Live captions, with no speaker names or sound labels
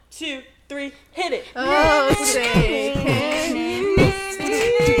2, 3, hit it. Oh, say, can you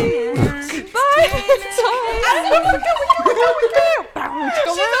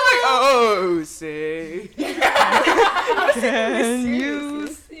oh, say, can you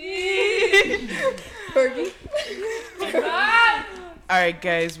see? Fergie? Alright,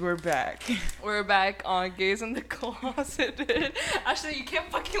 guys, we're back. We're back on Gays in the Closet. Actually, you can't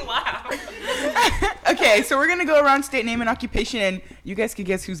fucking laugh. Okay, so we're gonna go around state name and occupation, and you guys can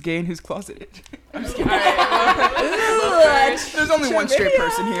guess who's gay and who's closeted. I'm just kidding. There's only one straight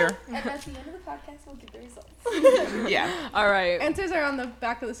person here. And at the end of the podcast, we'll get the results. Yeah. All right. Answers are on the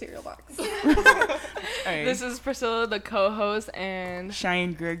back of the cereal box. Alright. This is Priscilla, the co-host, and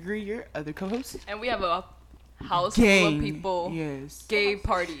Cheyenne Gregory, your other co-host. we have a house Gang. full of people. Yes. Gay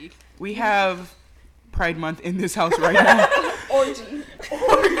party. We have Pride Month in this house right now. Orgy.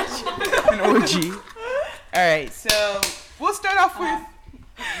 An orgy. Alright, so we'll start off with...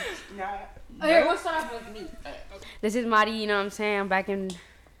 Okay, we'll start off with me. This is Madi, you know what I'm saying? I'm back in...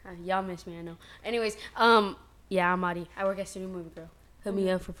 y'all miss me, I know. Anyways, yeah, I'm Madi. I work at Studio Movie Girl. Hit me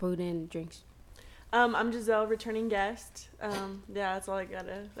up for food and drinks. I'm Giselle, returning guest. Yeah, that's all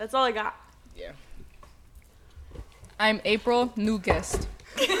I got. Yeah. I'm April, new guest.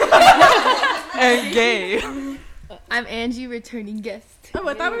 And gay. I'm Angie, returning guest. Oh,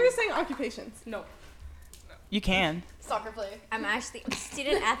 I thought we were saying occupations. No. You can. Soccer player. I'm Ashley. I'm a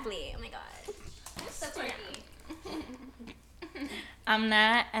student athlete. Oh my god. So quirky. I'm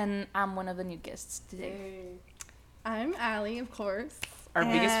Nat, and I'm one of the new guests today. I'm Allie, of course. Our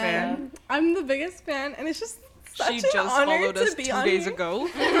biggest fan. And I'm the biggest fan, and it's just such She an just honor followed us to be 2 on days here. ago.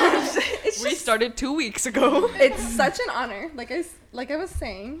 It's We just, started 2 weeks ago. it's such an honor, like I was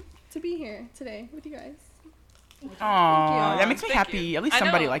saying, to be here today with you guys. Aww, that makes me Thank happy. you. At least I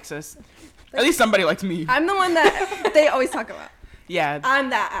somebody know. likes us. At least somebody likes me. I'm the one that they always talk about. Yeah. I'm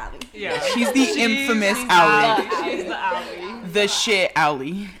that Allie. Yeah. She's the infamous Allie. She's the alley. The shit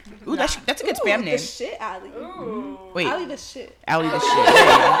Allie. Ooh, that's a good spam The name. shit Allie. Ooh. Wait, Allie the shit. Allie the shit.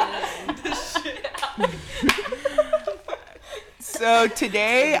 So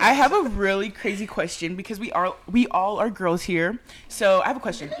today I have a really crazy question because we all are girls here. So I have a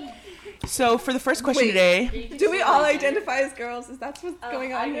question. So for the first question Wait. today, Do we all identify as girls? Is that what's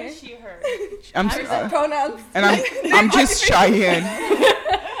going on here? she, her. I'm Pronouns. and I'm just Cheyenne.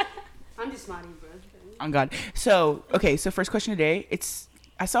 I'm just Madi, bro. On God. So okay. So first question today.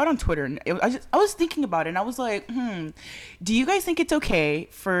 I saw it on Twitter and I was thinking about it and I was like, do you guys think it's okay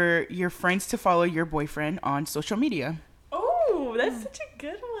for your friends to follow your boyfriend on social media? Oh, that's such a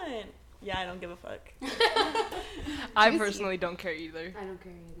good one. Yeah, I don't give a fuck. I personally don't care either. I don't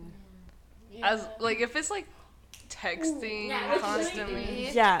care either. As like if it's like texting Yeah, constantly.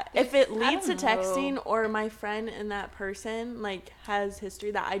 Yeah, if it leads to don't know. texting or my friend and that person like has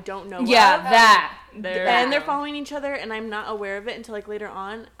history that I don't know Yeah, of, that. and they're following each other and I'm not aware of it until like later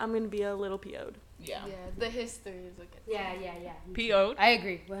on, I'm gonna be a little PO'd. Yeah. Yeah, the history is like Yeah. PO'd. I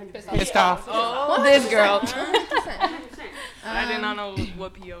agree. 100%. Pissed off. Oh, This girl. 100%. I did not know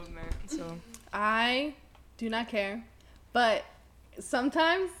what PO'd meant. So I do not care, but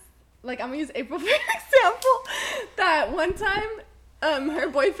sometimes, like I'm gonna use April for example. That one time, her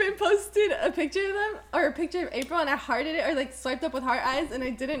boyfriend posted a picture of them or a picture of April, and I hearted it or like swiped up with heart eyes, and I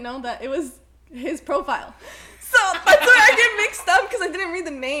didn't know that it was his profile. So that's why I get mixed up because I didn't read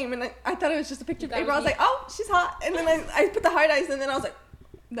the name, and I thought it was just a picture of April. I was like, oh, she's hot, and then I put the heart eyes, and then I was like,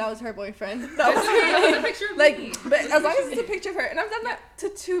 that was her boyfriend. That was her. a picture of Like, me. but as long as it's a picture of her, and I've done that to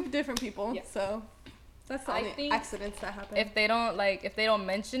 2 different people, Yeah. so that's the I only think accidents that happen. If they don't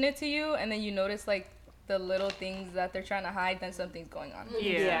mention it to you, and then you notice like the little things that they're trying to hide, then something's going on.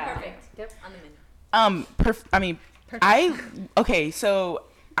 yeah. Perfect. Yep, on the menu. Okay, so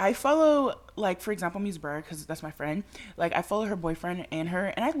I follow, like, for example, Musbara, because that's my friend. Like, I follow her boyfriend and her,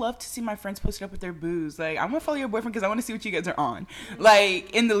 and I love to see my friends posted up with their booze. Like, I'm gonna follow your boyfriend because I want to see what you guys are on, like,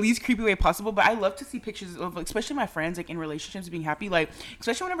 in the least creepy way possible. But I love to see pictures of, like, especially my friends, like, in relationships being happy. Like,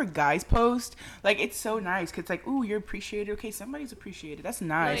 especially whenever guys post, like, it's so nice because, like, ooh, you're appreciated. Okay, somebody's appreciated. That's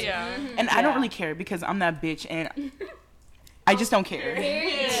nice. Yeah. And I don't really care because I'm that bitch, and I just don't care.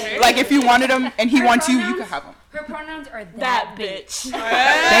 Like, if you wanted him and he wants you, you could have him. Her pronouns are That bitch.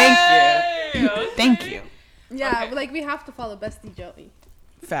 Thank you. Thank you. Yeah, Okay. like we have to follow Bestie Joey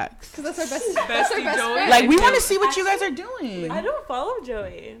Facts. because that's our best. That's our Bestie best Joey? friend. Like, we want to see what you guys are doing. I don't follow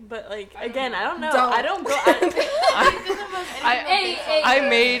Joey, but like again, I don't know. Don't. I don't go.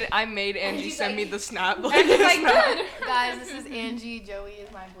 I made Angie send me the snap. Guys, this is Angie. Joey is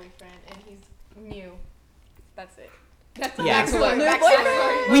my boyfriend, and he's new. That's it. That's Yeah. New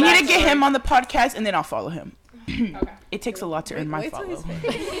boyfriend. We need to get him on the podcast, and then I'll follow him. Okay. It takes a lot to earn my Wait till follow. he's famous.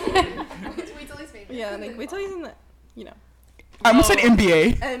 Wait till he's famous. Yeah, like wait till he's in the, you know. I almost said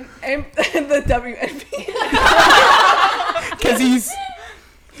NBA. And the WNBA. Because he's...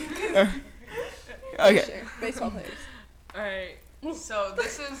 okay. Sure. Baseball players. Alright. So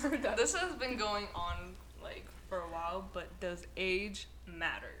this has been going on like for a while, but does age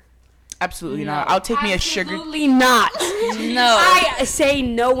matter? Absolutely not. I'll take me a sugar... Absolutely not. No. I say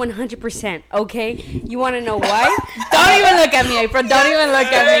no 100%, okay? You want to know why? Don't even look at me, April. Don't even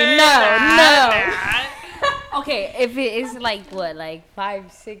look at me. No. Okay, if it is like, what, like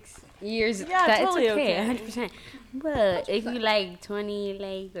 5-6 years, Yeah, that's totally okay, okay. 100%. But if you like 20,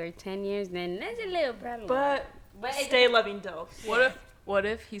 like, or 10 years, then that's a little problem. But stay loving dope. What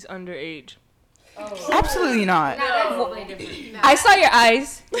if he's underage? Absolutely not. That's totally different. I saw your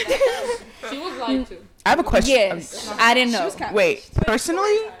eyes. She was lied to. I have a question. Yes. I didn't know. Wait,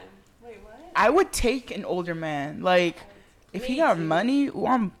 personally, I would take an older man. Like, if he got money, ooh,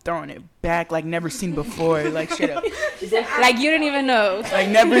 I'm throwing it back like never seen before. Like, shit up. Like you didn't even know. Like,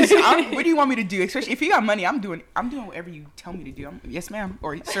 never. What do you want me to do? Especially if he got money, I'm doing whatever you tell me to do. Yes, ma'am,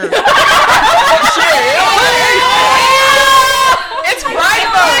 or sir. It's Pride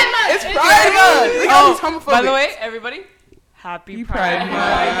Month. It's Pride Month. Look at all these homophobics. By the way, everybody, happy Pride Month.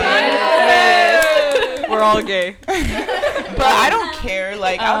 Yes. We're all gay. But I don't care.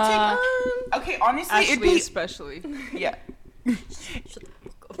 Like, I'll take. Okay, honestly, it'd Ashley be especially. yeah.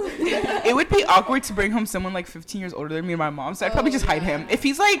 It would be awkward to bring home someone like 15 years older than me and my mom, so I'd probably just hide him. If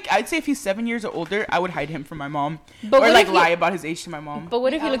he's like, I'd say if he's 7 years or older, I would hide him from my mom, But or what like if lie about his age to my mom. But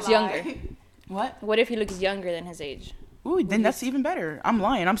what if he looks younger? What? What if he looks younger than his age? Ooh, then that's even better. I'm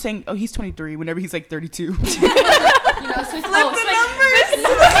lying. I'm saying, oh, he's 23 whenever he's like 32.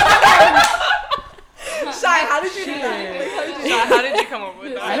 Shy, how did you do that? How did you come up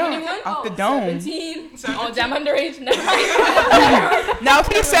with that? I don't. Off the dome. 17. Oh, damn, underage. Never Now if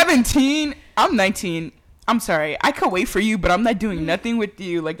he's 17, I'm 19. I'm sorry. I could wait for you, but I'm not doing nothing with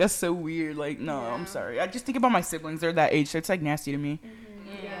you. Like, that's so weird. Like, no, I'm sorry. I just think about my siblings. They're that age, so it's like nasty to me.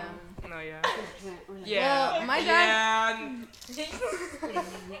 Yeah. No, yeah. Well, my dad.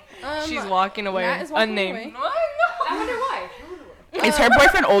 She's walking away. Matt is walking Unnamed. away. I wonder why. Is her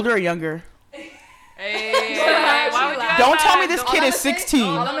boyfriend older or younger? Hey, why would you ask Don't tell me that? this Don't- kid is 16.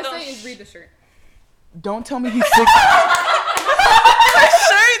 All I'm gonna say is read the shirt. Don't tell me he's 16.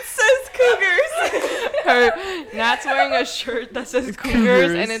 Shirt says Cougars. Nat's wearing a shirt that says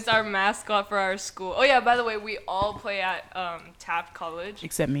Cougars, and it's our mascot for our school. Oh yeah, by the way, we all play at Taft College.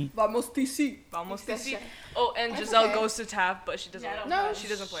 Except me. Vamos TC. Almost DC. Oh, and Giselle goes to Taft, but she doesn't. No, she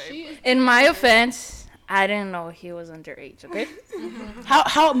doesn't play. In my offense, I didn't know he was underage. Okay.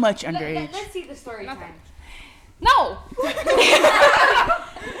 How much underage? Let's see the story time. No.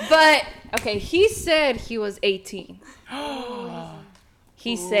 But okay, he said he was 18.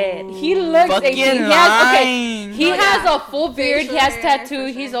 He said he looks Fucking 18. He has, lying. he has a full beard. Facial He has hair, tattoo.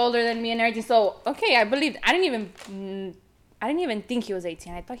 for He's sure. older than me and everything. So okay, I believed. I didn't even think he was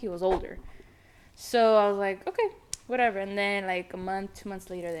 18. I thought he was older. So I was like, okay, whatever. And then like a month, 2 months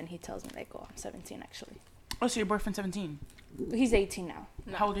later, then he tells me like, oh, I'm 17 actually. Oh, so your boyfriend's 17. He's 18 now.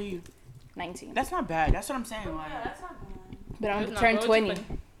 How old are you? 19. That's not bad. That's what I'm saying. Like, But I'm gonna turn 20.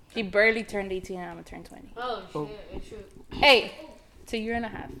 He barely turned 18 and I'm gonna turn 20. Oh, Oh. shit. True. Hey, it's a year and a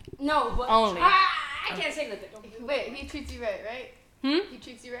half. No, but Only. I can't say nothing. Wait, he treats you right, right? Hmm? He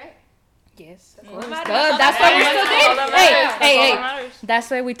treats you right? Yes. That's That's why we're still dating. Hey. That's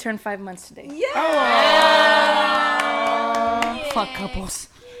why we turned 5 months today. Fuck couples.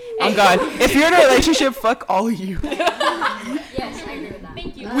 oh God, if you're in a relationship, fuck all of you. Yes, I agree with that.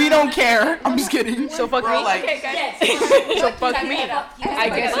 Thank you. We don't care. I'm just kidding. So fuck We're me. like, Yes. So fuck me. I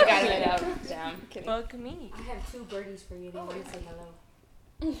guess you got it out. Damn. Fuck me. I have 2 birdies for you. They want to say hello.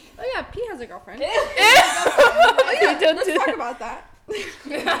 Oh yeah, P has a girlfriend. Let's Let's talk about that. Whoa.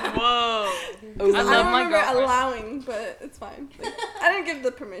 I I love don't my remember girlfriend. allowing, but it's fine. Like, I didn't give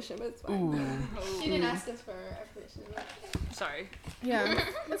the permission, but it's fine. ooh. She didn't ask us for our permission. Sorry. Yeah,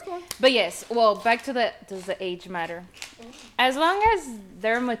 let's go. But yes, well, back to the does the age matter? As long as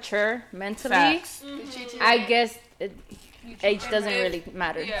they're mature mentally, Facts. They treat you I right. guess age doesn't really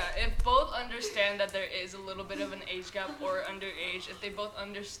matter. Yeah, if both understand that there is a little bit of an age gap or underage, if they both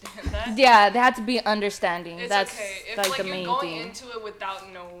understand that, Yeah, they have to be understanding. it's That's okay. If like like the you're main going thing. into it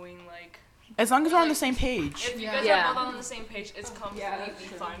without knowing, like, As long as we're on the same page. if you guys Yeah. are both on the same page, it's completely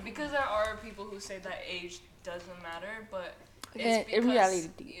fine. Because there are people who say that age doesn't matter, but it's because, In reality,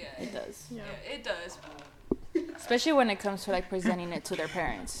 yeah, it does. yeah, it does. Especially when it comes to like presenting it to their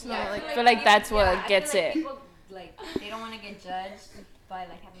parents. Yeah, I feel like that's what gets it. People, like, they don't want to get judged by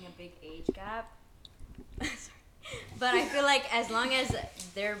like having a big age gap. But I feel like as long as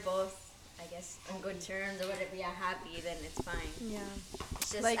they're both, I guess, on good terms or whatever, yeah, happy, then it's fine. Yeah.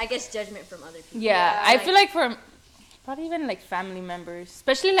 It's just, Like- I guess, judgment from other people. Yeah, I feel like for probably even like family members,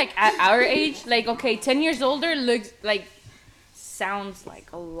 especially like at our age, like okay, 10 years older looks like sounds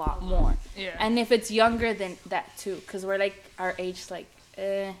like a lot more. Yeah. And if it's younger than that too, because we're like our age like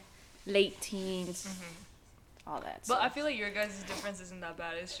late teens, all that. But so. I feel like your guys' difference isn't that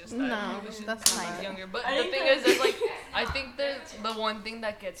bad. It's just that No, he was just that's not like bad. younger. But the thing is, like, I think the one thing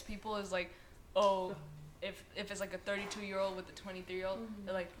that gets people is like, oh, if it's like a 32-year-old with a 23-year-old,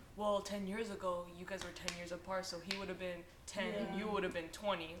 they're like, well, 10 years ago, you guys were 10 years apart, so he would have been 10 and you would have been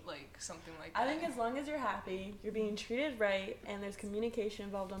 20, like something like that. I think as long as you're happy, you're being treated right, and there's communication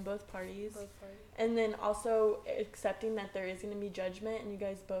involved on both parties. And then also accepting that there is going to be judgment, and you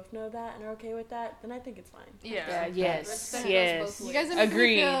guys both know that and are okay with that, then I think it's fine. Yeah. Yes. Respect Yes. goes both You guys ways. are making me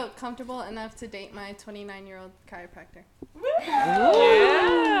Agree. feel comfortable enough to date my 29-year-old chiropractor.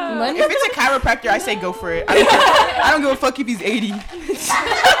 Yeah. Money. If it's a chiropractor, I say go for it. I don't care. I don't give a fuck if he's 80. He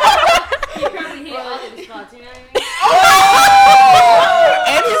probably hit all the spots, you know what I mean? Oh!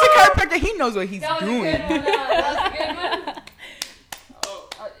 And he's a chiropractor. He knows what he's That was doing. a good one. That was a good one.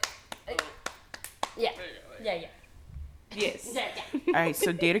 Yeah. Yes. Yeah. All right,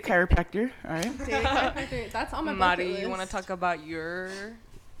 so date a chiropractor. All right. Date a chiropractor. That's on my Mari, bucket list. you want to talk about your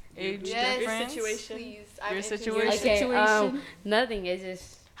age Yes, difference? situation. Please. Your I'm situation. interested. Okay, nothing. It's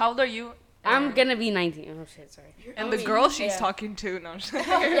just How old are you? I'm gonna be 19. Oh shit, sorry. And the girl she's Yeah. talking to. No, I'm just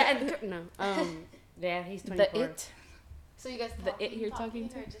Yeah, no. Yeah, he's 24. The it. So you guys The it you're talking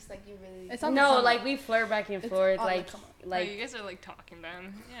or just like you really? It's on the No, come like up. we flirt back and It's forth, on the like come up. Oh, like you guys are like talking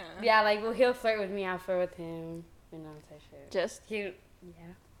then. Yeah. yeah, like well, he'll flirt with me, I'll flirt with him, you know, that shit. Just. He, yeah,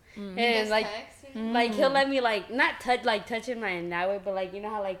 You and guys like text? like he'll let me like not touch him like in that way, but like you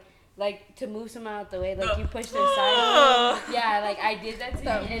know how like to move someone out the way, like you push their side. Yeah, like I did that to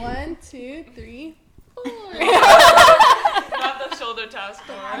So him. 1, 2, 3. Not the shoulder task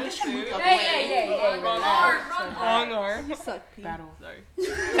force. Yeah. Wrong arm. You suck, Pete. Battle. Sorry.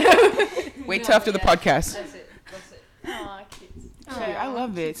 Wait till after the podcast. That's it. Aw, cute. Shit, I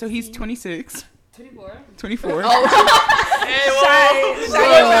love it. So he's 26, 24. 24. Hey,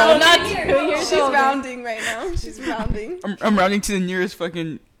 whoa. Not 2 years. She's rounding right now. She's rounding I'm rounding to the nearest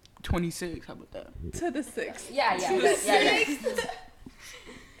fucking 26. How about that? to the 6. Yeah.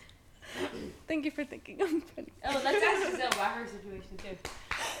 Thank you for thinking I'm funny. Oh, let's ask Giselle about her situation too.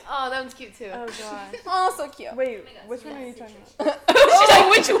 Oh, that one's cute too. Oh, God. Oh, so cute. Wait, which one are you talking about? She's like,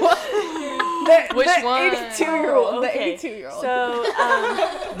 which one? Which the one? 82-year-old. Oh, The okay. 82-year-old. So,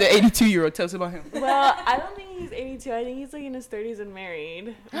 The 82-year-old. Tell us about him. well, I don't think he's 82. I think he's like in his 30s and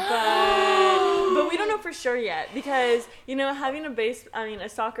married. But we don't know for sure yet because, you know, having a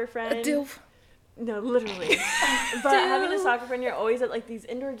soccer friend. No, literally. But having a soccer friend, you're always at like these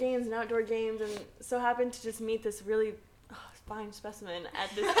indoor games and outdoor games, and so happened to just meet this really fine specimen at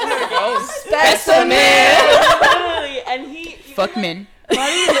this indoor game. Specimen. Literally, and he. Fuck men.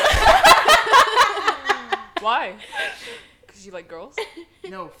 Why? Because you like girls?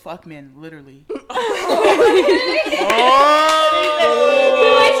 No, fuck men. Literally. She said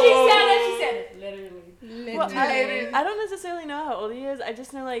it. Literally. Well, I don't necessarily know how old he is. I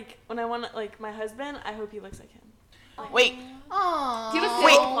just know like when I want like my husband, I hope he looks like him. Wait. Aww. He was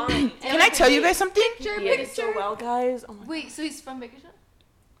Wait. so fine. Can I tell you guys something? Picture, He did so well, guys. Oh my Wait, so he's from Bakersfield?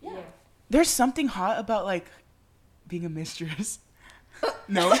 Yeah. There's something hot about like being a mistress.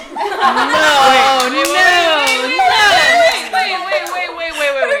 No. Wait.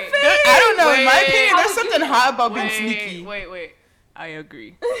 I don't know. In my Wait. opinion, there's something hot about being sneaky. Wait. I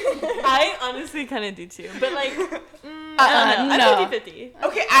agree. I honestly kind of do too, but like, I don't know. no. I'm 50-50.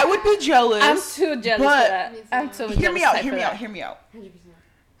 Okay, I would be jealous. I'm too jealous But- for that. I'm too jealous. Hear me out. type Hear for me that. out. Hear me out.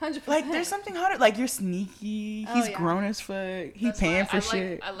 100%. Like, there's something hot. Like, you're sneaky. He's yeah. grown as fuck. He That's paying why for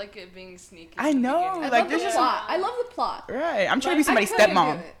shit. I like it being sneaky. I at the know, beginning. I like, love there's the just plot. I love the plot. Right. I'm trying to be somebody's I couldn't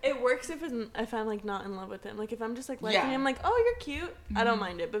stepmom. do it. It works if I'm like not in love with him. Like if I'm just like liking Yeah. him, like oh you're cute, I don't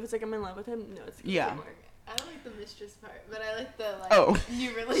mind it. But if it's like I'm in love with him, no, it's Yeah. doesn't work. I don't like the mistress part, but I like the Oh.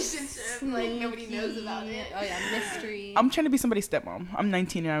 new relationship. Like nobody knows about it. Oh yeah, mystery. I'm trying to be somebody's stepmom. I'm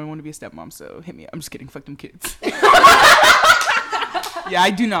 19 and I want to be a stepmom, so hit me up. I'm just kidding. Fuck them kids. Yeah,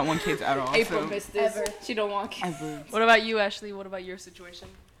 I do not want kids at all. April so. missed this. She don't want kids. Ever. What about you, Ashley? What about your situation?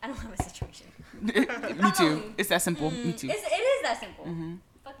 I don't have a situation. Me too. It's that simple. Me too. It is that simple. Mhm.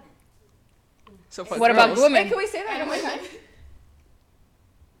 Fuck man. So fuck What about girls. women? Wait, can we say that one more time?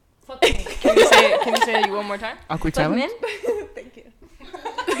 Fuck me. Can you say it one more time? Awkward Fuck silence. men? Thank you.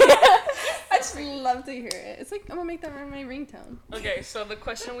 Fuck just love to hear it. It's like I'm gonna make that my ringtone. Okay, so the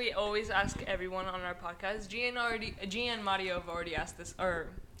question we always ask everyone on our podcast, G and Mario have already asked this or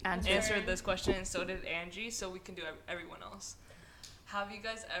answered this question, and so did Angie. So we can do everyone else. Have you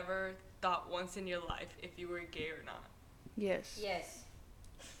guys ever thought once in your life if you were gay or not? Yes. Yes.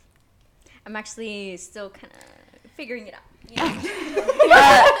 I'm actually still kind of figuring it out.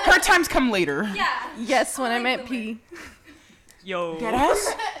 Her times come later. Yeah. Yes, when I meant pee. Yo.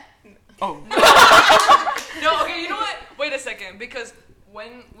 Deadass? Oh. No, okay, you know what? Wait a second, because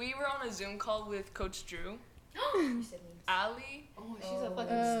when we were on a Zoom call with Coach Drew, Ali. Oh, she's a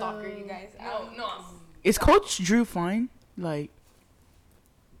fucking stalker, you guys. No. Is Coach Drew fine? Like.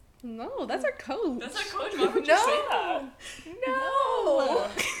 No, that's our coach. That's our coach. Why would you say that? No.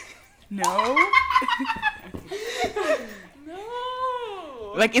 No?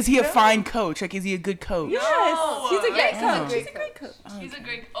 No. Like, is he a fine coach? Like, is he a good coach? Yes, No. he's a great Oh. coach. He's a great coach. He's a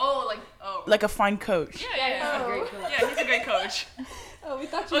great. Like a fine coach. Yeah. Oh. Yeah, he's a great coach. Oh, we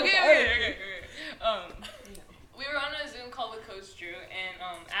thought you were Okay. We were on a Zoom call with Coach Drew, and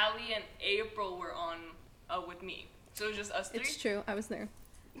Ali and April were on with me. So it was just us three. It's true. I was there.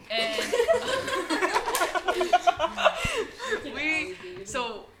 And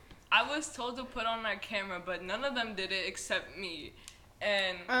so I was told to put on our camera, but none of them did it except me.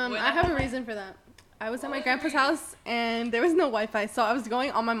 And when I have a reason for that. I was at my grandpa's house and there was no Wi-Fi, so I was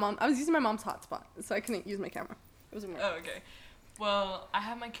going on I was using my mom's hotspot, so I couldn't use my camera. It was weird. Oh, okay. Well, I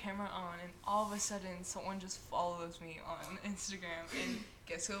had my camera on, and all of a sudden, someone just follows me on Instagram, and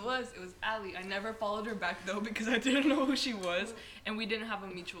guess who it was? It was Ali. I never followed her back, though, because I didn't know who she was, and we didn't have a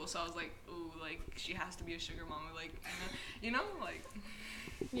mutual, so I was like, ooh, like, she has to be a sugar mama, like, you know, like...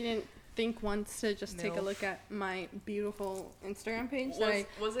 You didn't think once to just take a No. look at my beautiful Instagram page that I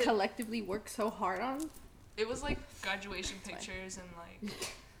Was it... collectively worked so hard on? It was, like, graduation pictures and, like...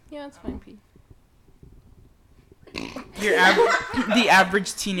 Yeah, it's fine, P. The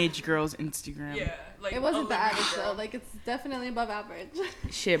average teenage girl's Instagram. Yeah, like... It wasn't the Olympic average girl. though. Like it's definitely above average.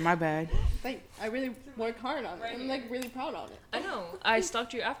 Shit, my bad. Like I really worked hard on it. I'm like really proud of it. I know. I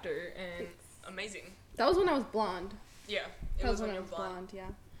stalked you after, and amazing. That was when I was blonde. Yeah, it That was was when when I you was were blonde. blonde. Yeah.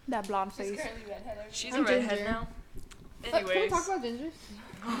 That blonde face. She's I'm a redhead ginger. now. Can we Anyways. talk about gingers?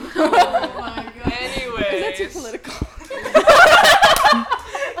 Anyways. Is that too political?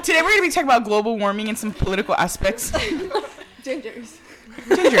 Today we're gonna be talking about global warming and some political aspects. Gingers.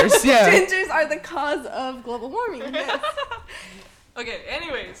 Gingers, yeah. Gingers are the cause of global warming. Yes. Okay,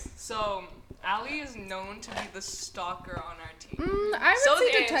 anyways, so Ali is known to be the stalker on our team. I So would say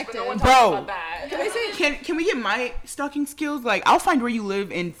is Ange, but detective. no one Bro. talks about that. Can I say Can we get my stalking skills? Like, I'll find where you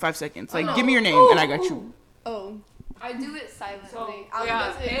live in 5 seconds. Like, give me your name and I got you. oh. I do it silently. Yeah,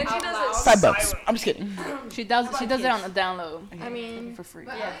 does it Angie out does loud. it $5. silent. I'm just kidding. She does it on the down low. I mean, For free.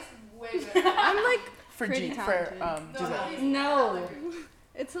 But Yeah. at least way better. I'm like For pretty G, talented. for Giselle. No.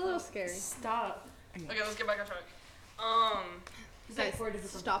 It's a little scary. Stop. Okay, let's get back on track. Guys,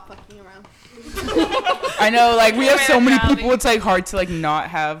 stop fucking around. I know, like, we have so many Allie. people, it's, like, hard to, like, not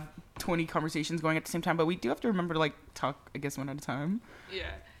have 20 conversations going at the same time, but we do have to remember to, like, talk, I guess, one at a time.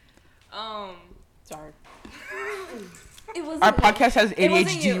 Yeah. Sorry. It wasn't Our podcast has It wasn't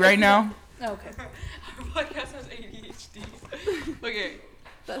ADHD you, right it's now. Okay. Our podcast has ADHD. Okay,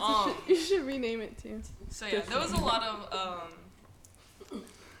 That's what you should rename it too. so yeah, there was a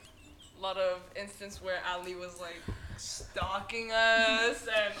lot of instance where Ali was like stalking us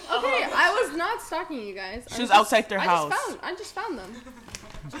and Okay, I was not stalking you guys. She was outside their house. I just found them.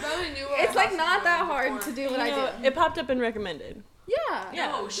 She probably knew It's like not that hard to do what I do. It popped up in recommended. Yeah.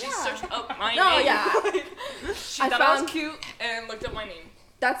 No, she searched up my No, name. yeah. She I thought I was found- cute and looked up my name.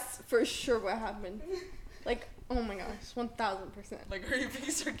 That's for sure what happened. Like, oh my gosh, 1000%. Like, are you being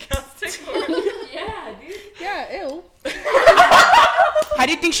sarcastic? Or... Yeah, dude. Yeah, ew. How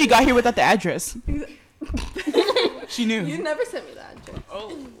do you think she got here without the address? She knew. You never sent me that address.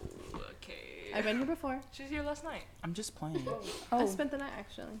 Oh, okay. I've been here before. She was here last night. I'm just playing. I spent the night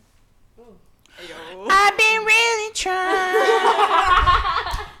actually. Yo. I've been really trying.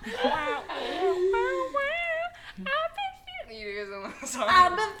 You guys don't know the song?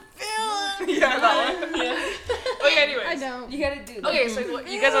 I've been feeling. Yeah, that one. Yeah. Okay, anyways. I don't. You gotta do that. Okay, so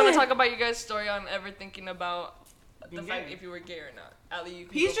you guys want to talk about your guys' story on ever thinking about the fact if you were gay or not? Ali, you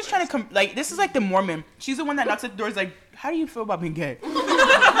can He's go just first. trying to like, this is like the Mormon. She's the one that knocks at the door. Is like, how do you feel about being gay? Like,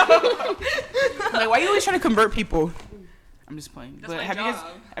 why are you always trying to convert people? I'm just playing. That's But my have you job. guys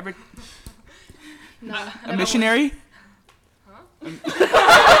ever No. a missionary? Huh? You're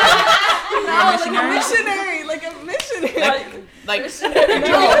a missionary? Missionary, like a missionary. Like a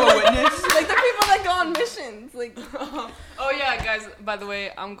Jehovah's Witness? Like the people that go on missions. Like, Oh yeah, guys. By the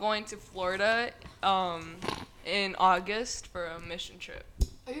way, I'm going to Florida, in August for a mission trip.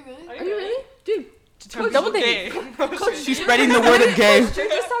 Are you really? are you really, dude? To turn double people date. gay. She's spreading the word of gay. Drew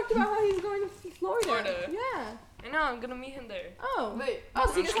just talked about how he's going to Florida. Florida. Yeah. I know. I'm gonna meet him there. Oh. Wait. Oh,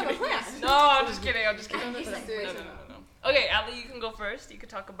 so you guys have a plan? No, I'm just kidding. I'm just kidding. He's No. serious. Okay, Ali, you can go first. You could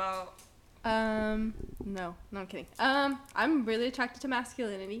talk about. No, I'm kidding. I'm really attracted to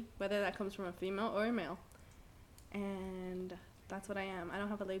masculinity, whether that comes from a female or a male, and that's what I am. I don't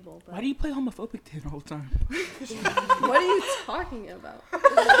have a label. But Why do you play homophobic then all the time? what are you talking about?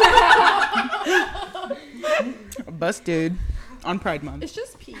 Busted. On Pride Month. It's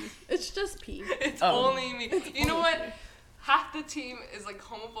just pee. It's just pee. It's Oh. only me. You know what? Half the team is like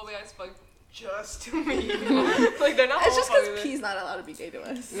homophobic as fuck just to me. Like they're not. It's just homophobic. because pee's not allowed to be gay to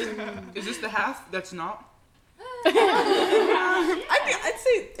us. Is this the half that's not? I'd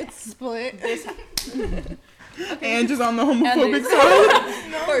say it's split. And just on the homophobic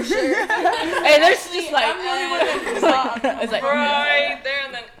side. For sure. Hey, there's just like It's like right there,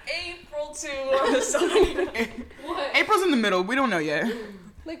 and then April 2 on the side. April's in the middle. We don't know yet.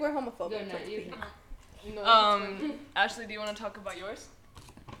 Like we're homophobic. Ashley, do you want to talk about yours?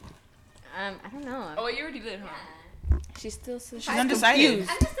 I don't know. Oh, wait, you already did, huh? she's still She's undecided. I'm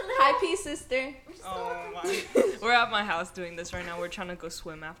just a little. Hi, pee sister. Oh my. We're at my house doing this right now. We're trying to go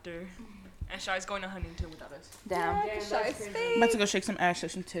swim after. And Shai's going to Huntington without us. damn. I'm about to go shake some ass,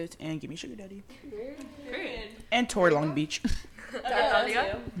 shake some tits, and give me sugar daddy. Period. And tour Long Beach.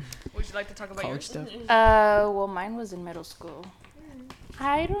 Natalia, would you like to talk about College yours? stuff. Well, mine was in middle school.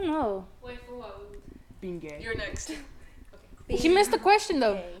 I don't know. Wait for what? Being gay. You're next. She missed the question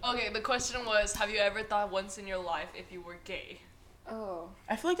though. Okay, the question was, have you ever thought once in your life if you were gay? Oh.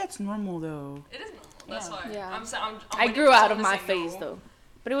 I feel like that's normal though. It is normal. That's why. Yeah. I'm I waiting grew for out someone of to my say phase no. though,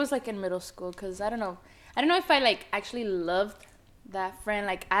 but it was like in middle school because I don't know if I like actually loved that friend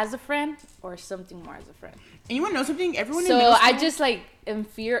like as a friend or something more as a friend. And you want to know something? Everyone in So middle school. I just like in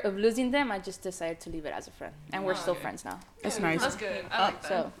fear of losing them, I just decided to leave it as a friend, and we're still Okay. friends now. That's nice. That's good. I like that.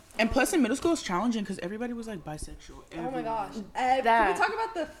 So And plus, in middle school, it's challenging because everybody was like bisexual. Oh my Everyone. gosh. Can That- we talk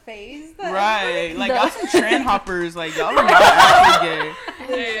about the phase that Right. Like, y'all some trend hoppers. Like, y'all are not actually gay.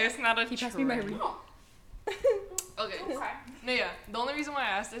 Hey, it's not a pass me my trend. Okay. No, yeah. The only reason why I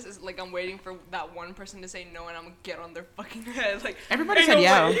asked this is like I'm waiting for that one person to say no, and I'm gonna get on their fucking head. Like Everybody ain't said no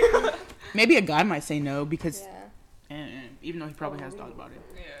yeah. way. Maybe a guy might say no because, Yeah. and even though he probably has thought about it.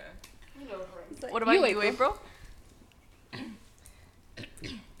 Yeah. It's like, What about you, April?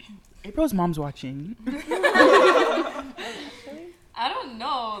 April's mom's watching. I don't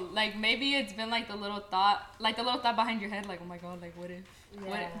know. Like maybe it's been like the little thought behind your head, like, oh my god, like what if?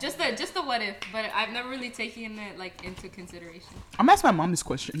 What if? Just the what if, but I've never really taken it like into consideration. I'm gonna ask my mom this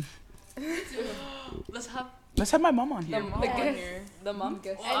question. Let's have Let's have my mom on here. the mom on here. The mom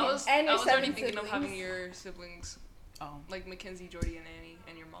guess. Well, I was and your already 7 thinking of siblings. having your siblings, Oh. like Mackenzie, Jordy, and Annie,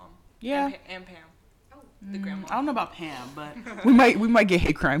 and your mom. Yeah. And Pam. The grandma. I don't know about Pam, but we might get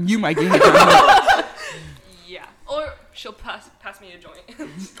hate crime. You might get hate crime. Yeah. Or she'll pass me a joint.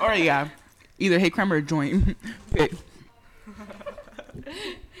 Or yeah, either hate crime or a joint. Okay.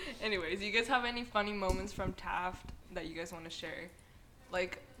 Anyways, do you guys have any funny moments from Taft that you guys want to share?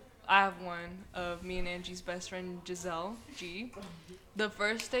 Like, I have one of me and Angie's best friend Giselle, G. The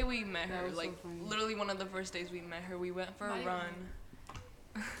first day we met her, like literally one of the first days we met her, we went for a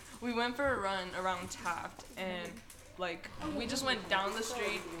run. We went for a run around Taft, and like we just went down the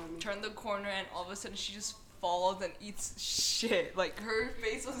street, turned the corner, and all of a sudden she just falls and eats shit. Like her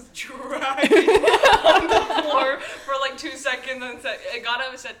face was dragging on the floor for like 2 seconds, and said, "I got up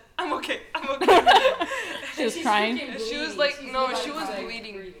and said, I'm okay, I'm okay." she was crying. And she was like, no, she was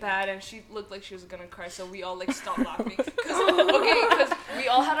bleeding bad, and she looked like she was gonna cry. So we all like stopped laughing. Because we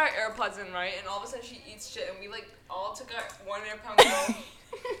all had our AirPods in, right? And all of a sudden she eats shit, and we like all took our one AirPod.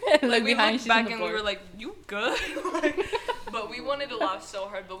 Like we looked back and we were like, "You good?" Like, but we wanted to laugh so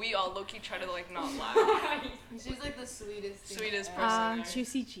hard, but we all low-key tried to like not laugh. She's like the sweetest. Sweetest person. there.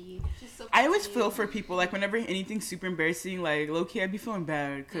 Juicy G. She's so I always feel for people like whenever anything's super embarrassing, like low key, I'd be feeling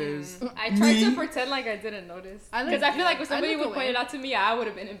bad because I tried to pretend like I didn't notice. I Because I feel like if I somebody look would point away. it out to me, I would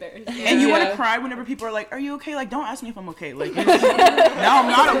have been embarrassed. and you want to Yeah. cry whenever people are like, "Are you okay?" Like, don't ask me if I'm okay. Like, no, I'm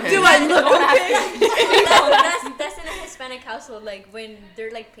not okay. Do I look okay? That's in a Hispanic household. Like when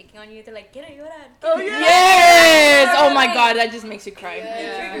they're like picking on you, they're like, "Get llorar." Oh yeah. Yes! Oh my god, that just makes you cry.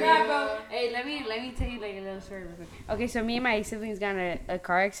 Hey, let me tell you like a little story real quick. Okay, so me and my siblings got in a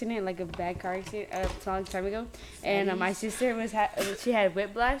car accident, like a bad car accident, a long time ago, and my sister she had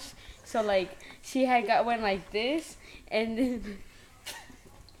whiplash, so like she had got one like this, and then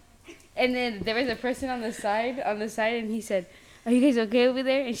And then there was a person on the side, and he said, "Are you guys okay over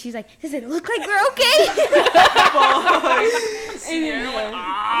there?" And she's like, "Does it look like we're okay?" And then,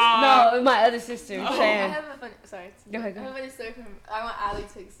 no, my other sister, I Cheyene. have a funny. Sorry. Go ahead. I have a funny story from. I want Ali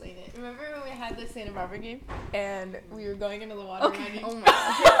to explain it. Remember when we had the Santa Barbara game and we were going into the water? Okay. Oh my god.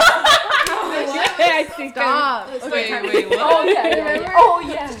 I think Stop. Wait, what? Oh yeah, Remember? Oh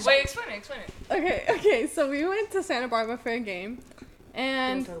yeah. Wait, explain it. Okay. So we went to Santa Barbara for a game,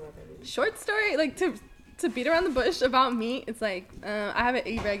 and short story, like to beat around the bush about me, it's like I have an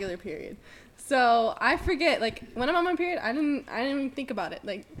irregular period, so I forget. Like when I'm on my period, I didn't even think about it.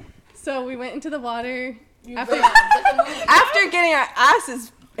 Like, so we went into the water after getting our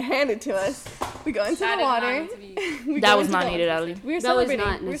asses handed to us. We go into the water. That was not needed, Ali. We were That was celebrating.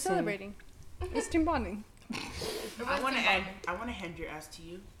 not We were necessary. celebrating. It's team bonding. I want to hand your ass to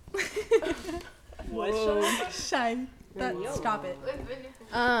you. What? Shy. Stop it.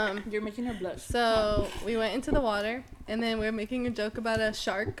 You're making her blush. So we went into the water, and then we were making a joke about a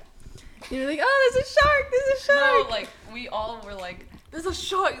shark. You were like, "Oh, there's a shark! There's a shark!" No, like we all were like, "There's a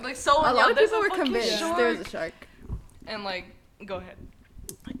shark!" Like so. A lot of people were convinced there was a shark. And like, go ahead.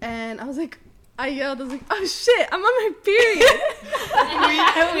 And I was like, I yelled, I was like, "Oh shit, I'm on my period!"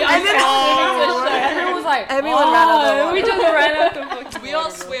 Everyone was like, Everyone ran out the water. we just ran out the fucking We all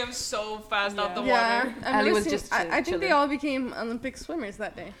water, bro. swam so fast out the Yeah, water. Ali was just I think chilling. they all became Olympic swimmers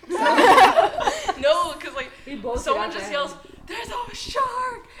that day. No, because like both someone got just that. yells, "There's a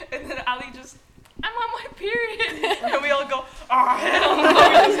shark!" And then Ali just, "I'm on my period," and we all go, "Oh hell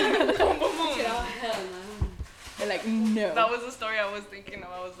no!" Boom, boom, boom. They're like, no. That was the story I was thinking of.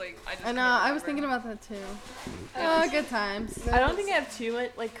 I was like, I just. I know, I was thinking about that too. Oh, good times. I don't think I have too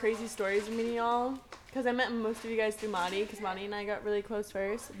much like crazy stories with meeting y'all, because I met most of you guys through Maddie, because Maddie and I got really close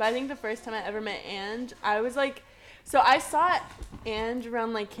first. But I think the first time I ever met Ange, I was like, so I saw Ange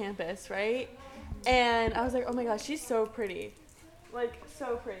around like campus, right? And I was like, oh my gosh, she's so pretty, like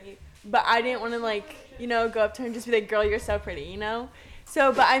so pretty. But I didn't want to like, you know, go up to her and just be like, girl, you're so pretty, you know?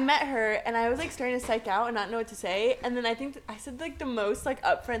 So, but I met her, and I was, like, starting to psych out and not know what to say. And then I think I said, like, the most, like,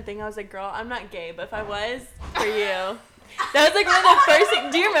 upfront thing. I was like, girl, I'm not gay, but if I was, for you. That was, like, one of the first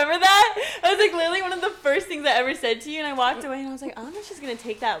things. Do you remember that? That was, like, literally one of the first things I ever said to you. And I walked away, and I was like, I don't know if she's going to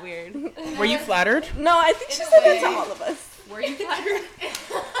take that weird. Were you flattered? No, I think she said that to all of us. Were you flattered?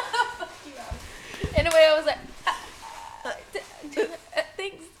 In a way, I was like,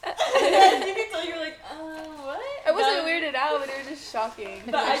 thanks. You could tell you were like, what? I wasn't weirded out, but it was just shocking.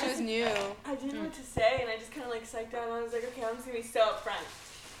 But I she was just- new. I didn't know what to say, and I just kind of, like, psyched out. And I was like, okay, I'm just going to be so upfront.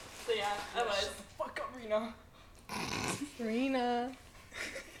 So, yeah, I was. Fuck up, Rena. Rena.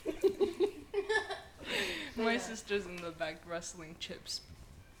 My sister's in the back wrestling chips.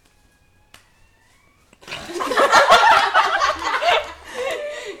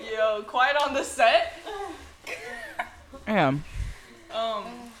 Yo, quiet on the set. I am. Oh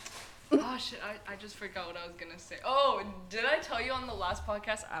shit, I just forgot what I was gonna say. Oh, did I tell you on the last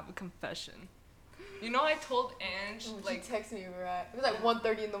podcast I have a confession? You know, I told Ange, like, She texted me, right? It was like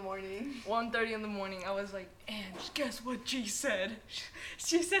 1:30 in the morning. 1:30 in the morning, I was like, Ange, guess what G said?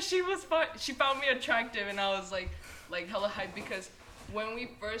 She said she found me attractive, and I was like hella hyped, because when we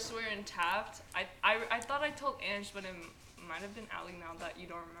first were in Taft, I thought I told Ange, but it might have been Ali now that you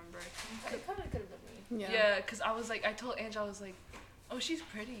don't remember. It probably could have been me. Yeah, because I was like, I told Ange, I was like, oh, she's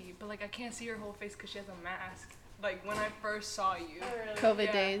pretty, but like I can't see her whole face because she has a mask. Like when I first saw you.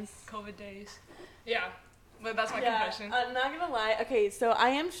 COVID days. COVID days. Yeah, but that's my Yeah, confession. I'm not gonna lie. Okay, so I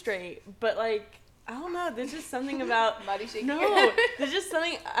am straight, but like I don't know. There's just something about Body shaking. no. There's just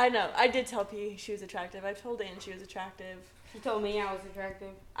something. I know. I did tell P she was attractive. I told Anne she was attractive. She told me I was attractive.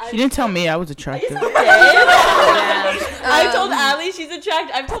 She didn't tell me I was attractive. I told Ali she's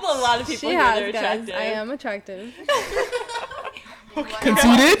attractive. I've told a lot of people She here has, they're guys. attractive. I am attractive.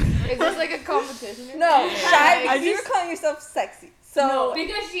 Conceited? Is this like a competition? No, Shy, I you're just- calling yourself sexy. So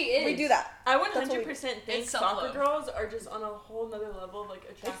Because she is. we do that. I what we 100% think It's soccer self-love. girls are just on a whole nother level of like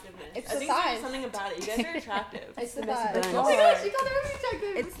attractiveness. It's I the think there's thighs. something about it. You guys are attractive. It's the Messy best. buns. Oh my gosh, she called her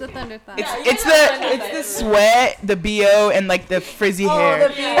attractive. It's the thunder thigh. Yeah, you It's guys are the sweat, the BO, and like the frizzy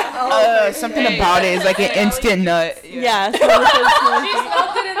hair. Something Hey. about it is like an instant nut. Yeah. She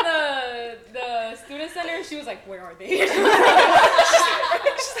smelled it in the student center, and she was like, "Where are they?"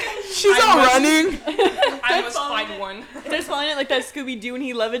 She's all running. I must find one. They're calling it like that Scooby Doo when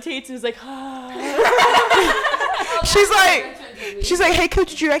he levitates. It's like, She's like, hey,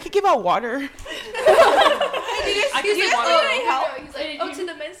 Coach Drew, I could give out water. I can get water. He's like, oh, to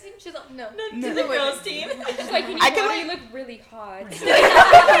the men's team? She's like, no. to the girls team. She's like, "Can you I can, water? like- You look really hot."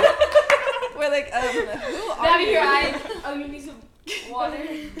 We're like, who are Grab you? your eyes. Oh, you need some. Water.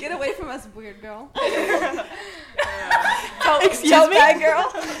 Get away from us, weird girl. Excuse me? Bad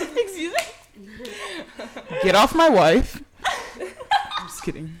girl. Excuse me? Get off my wife. I'm just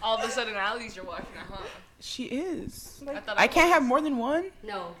kidding. All of a sudden, Allie's your wife now, huh? She is. thought I can't have more than one.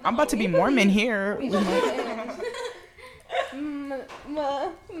 No. I'm about to be Mormon here.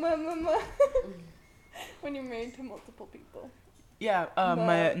 When you're married to multiple people. Yeah,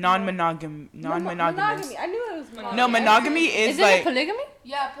 non-monogamous. Monogamy. I knew it was monogamy. No, monogamy is Isn't like it polygamy?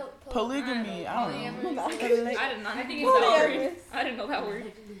 Yeah, polygamy. I don't know. I did not. I think it's that word. I didn't know that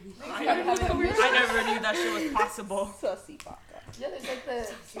word. I never knew that shit was possible. Sussy baka. Yeah, there's like the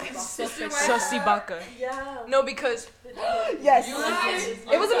sussy baka. Yeah. No, because Yes. It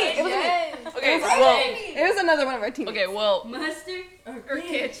wasn't me. It wasn't me. okay, well, It was another one of our teammates. okay, well, Mustard Or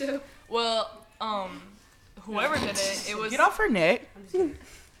ketchup. well, whoever did it, it was. Get off her neck. They're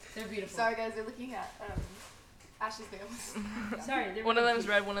beautiful. Sorry, guys. They're looking at Ashley's nails. Sorry. They're One of them's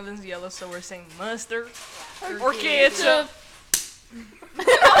red, one of them's yellow, so we're saying mustard or ketchup.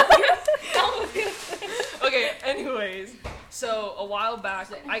 Okay, anyways, so a while back,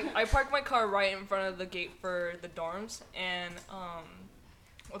 I parked my car right in front of the gate for the dorms, and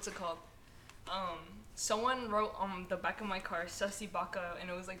what's it called? Someone wrote on the back of my car "Sussy Baka," and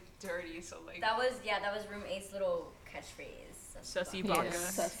it was like dirty, so like That was Room 8's little catchphrase. Sussy Baka.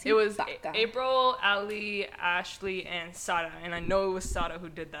 Sussy It was baka. April, Ali, Ashley, and Sada, and I know it was Sada who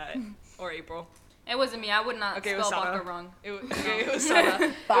did that, or April. It wasn't me. I would not Okay, it was spell Sada. baka wrong. It was Sada.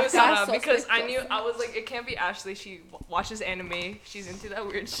 It was Sada because I knew I was like, it can't be Ashley. She watches anime. She's into that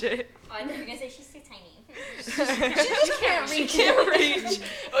weird shit. Oh, I know you're gonna say she's too tiny. She can't reach. She can't reach.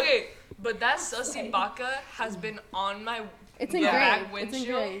 Okay, but that sussy baka has been on my It's back engraved. It's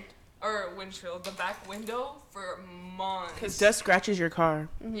windshield engraved. the back window for months. Because dust scratches your car.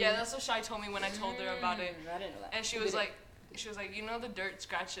 Yeah, that's what Shai told me when I told her about it. I didn't know that. And she was like, you know the dirt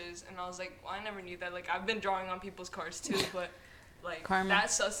scratches, and I was like, well, I never knew that. Like, I've been drawing on people's cars too, but like Karma. that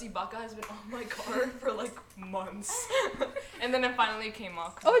sussy baka has been on my car for like months, and then it finally came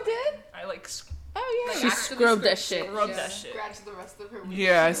off. Oh, it did? I like Oh, yeah. She scrubbed that shit. rubbed that shit. Scratch the rest of her.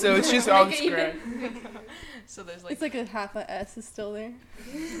 Yeah, so it's just all scratched. So there's like. It's like a half a S is still there.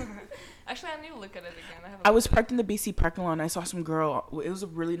 Actually, I need to look at it again. I was parked in the BC parking lot and I saw some girl. It was a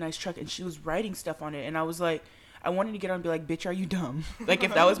really nice truck and she was writing stuff on it. And I was like, I wanted to get on and be like, bitch, are you dumb? Like,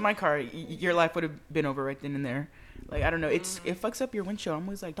 if that was my car, your life would have been over right then and there. Like, I don't know. It fucks up your windshield. I'm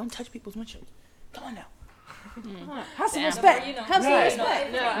always like, don't touch people's windshield. Come on now. Have some Damn. respect. Have some Right.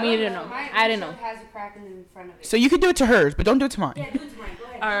 respect. Me didn't know. I didn't know. Has a crack in front of it. So you could do it to hers, but don't do it to mine. Yeah, do it to mine. Go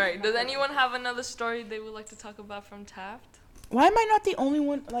ahead. All right. Does anyone have another story they would like to talk about from Taft? Why am I not the only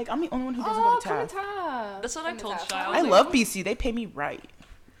one? Like, I'm the only one who doesn't go to come Taft. Taft. That's what I told Shai. I love BC. They pay me right.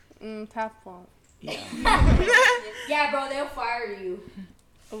 Taft won't. Yeah. Yeah, bro, they'll fire you.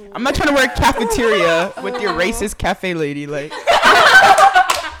 I'm not trying to work cafeteria with your racist cafe lady. Like,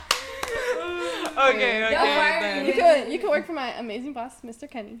 Okay. They'll fire You could work for my amazing boss, Mr.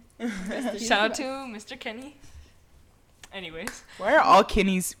 Kenny. Shout out to Mr. Kenny. Anyways, why are all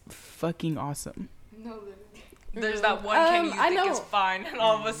Kennys fucking awesome? No, there's that one Kenny you I think know. is fine, and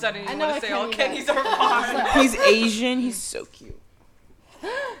all of a sudden I you know want a to say all Kenny Kennys are fine. He's Asian. He's so cute.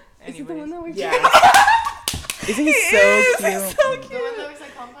 Is it the one that works? Yeah. Isn't he so cute? the one that looks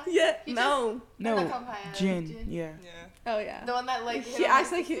like Compa? Yeah. He No. No, Not Compa, Jin. Yeah. Yeah. Oh, yeah. The one that like hit He on my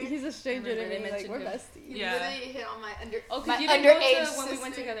acts like sister. he's a stranger to Remember they me. Like, we're mentioned besties. He Yeah. literally hit on my Oh, my because you didn't go underage to when we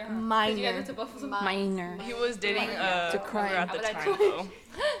went sister. together, huh? Minor. Did you guys go to both of them? Minor. He was dating To cry. her at the How would I time though.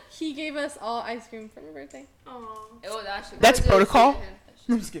 He gave us all ice cream for my birthday. Aw. It was Ashley. That's protocol.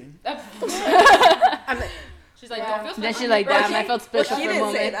 I'm just kidding. She's like, Yeah. don't feel Then special. she like, Well, damn, I felt special he for a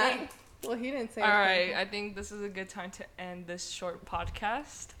didn't say moment. that. Well, he didn't say All anything. right, I think this is a good time to end this short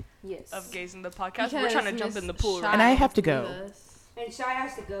podcast Yes. of Gays in the Podcast. We're Because trying to jump Miss in the pool, Shy right? And I have to with go. us. And Shy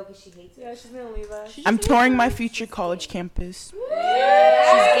has to go because she hates it. Yeah, she's gonna leave us. I'm touring my future college campus. She's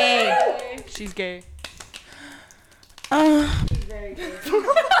gay. She's gay. She's very gay.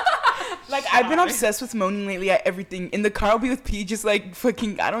 Like, I've been obsessed with moaning lately at everything. In the car, I'll be with P, just like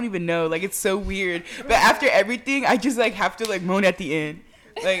fucking, I don't even know. Like, it's so weird. But after everything, I just like have to like moan at the end.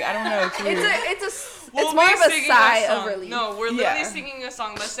 Like, I don't know. It's weird. It's more of a singing sigh song. of relief. No, we're literally Yeah. singing a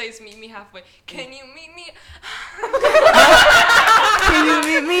song that says "Meet me halfway." Can you meet me? Can you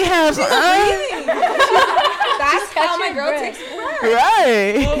meet me halfway? That's how my girl takes breath.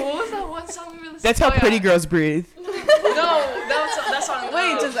 Right. What was that one song we were listening to? That's how Oh, yeah. pretty girls breathe. No, that song.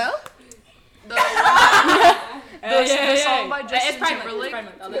 Wait, Giselle? The song by Justin It's Pride Month, Timberlake. it's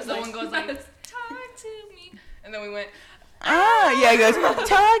Pride Month. The one goes like, "Talk to me," and then we went, Yeah, he goes,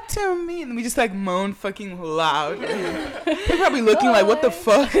 talk to me. And we just like moan fucking loud. They're probably looking like, what the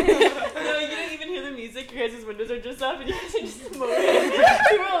fuck? No, you didn't even hear the music. Your guys' windows are just up and you guys are just moaning.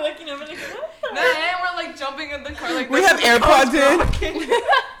 People are looking over like, what? No, and we're like jumping in the car like We have AirPods in. And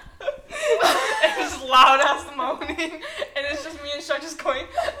it's just loud ass moaning. And it's just me and Shar just going,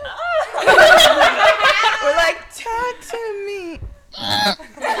 We're like, talk to me.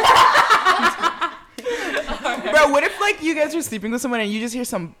 Bro, what if like you guys were sleeping with someone and you just hear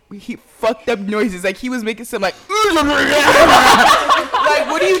some fucked up noises? Like he was making some like like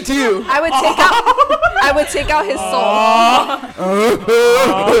what do you do? I would take out his soul.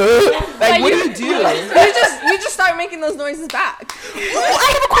 Like what do you do? You just start making those noises back. Ooh,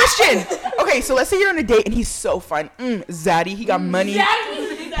 I have a question. Okay, so let's say you're on a date and he's so fun. Zaddy, he got money.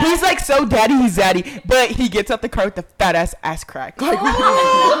 He's like so daddy, he's zaddy, but he gets out the car with the fat ass crack. Like, No.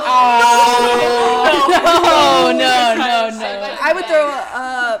 I would throw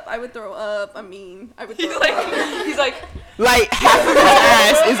up. I would throw up. I mean, I would throw up. he's like, half of his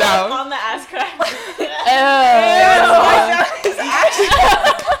ass is out. On the ass crack.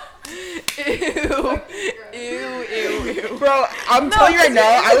 ew. Bro, I'm telling you right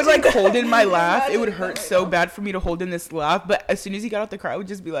now, I would like hold in my laugh. It would hurt so bad for me to hold in this laugh, but as soon as he got out the car, I would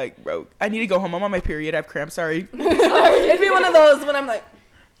just be like, bro, I need to go home. I'm on my period. I have cramps. Sorry. It'd be one of those when I'm like.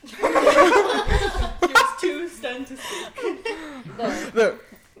 He was too stunned to speak. Look.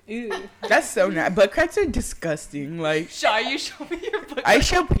 Ew. That's so nasty. Butt cracks are disgusting. Like, Shy, you show me your butt. I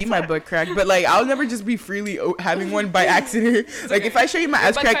shall pee my butt crack, but like, I'll never just be freely having one by accident. Like, if I show you my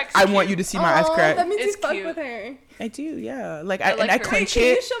ass crack, I want you to see my ass crack. That means It's you fuck cute. with her. I do, yeah. Like, I and like I her. clench Can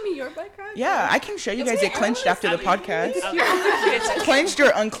it. you show me your butt crack? Yeah, I can show you guys it clenched after the podcast. It's Clenched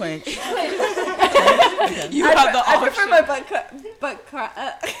or unclenched? You have the I option. prefer my butt crack.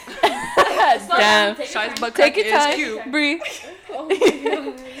 Damn. Shy's butt crack Take your is time. cute. Breathe.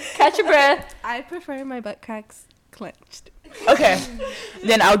 Catch your breath. I prefer my butt cracks clenched. Okay,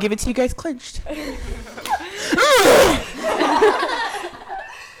 then I'll give it to you guys clenched.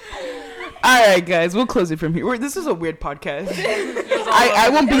 All right, guys, we'll close it from here. This is a weird podcast. I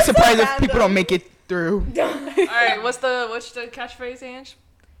won't be surprised if people don't make it through. All right, what's the catchphrase, Ange?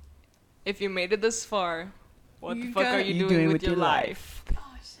 If you made it this far, what the fuck are you doing with your life?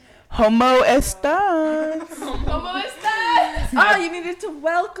 Homo estas. Oh, you needed to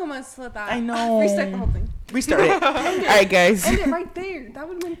welcome us to that. I know. Restart the whole thing. Restart it. All right, guys. End it right there. That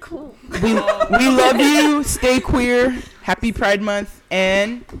would have been cool. We love you. Stay queer. Happy Pride Month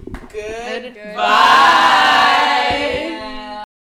and Goodbye. Bye.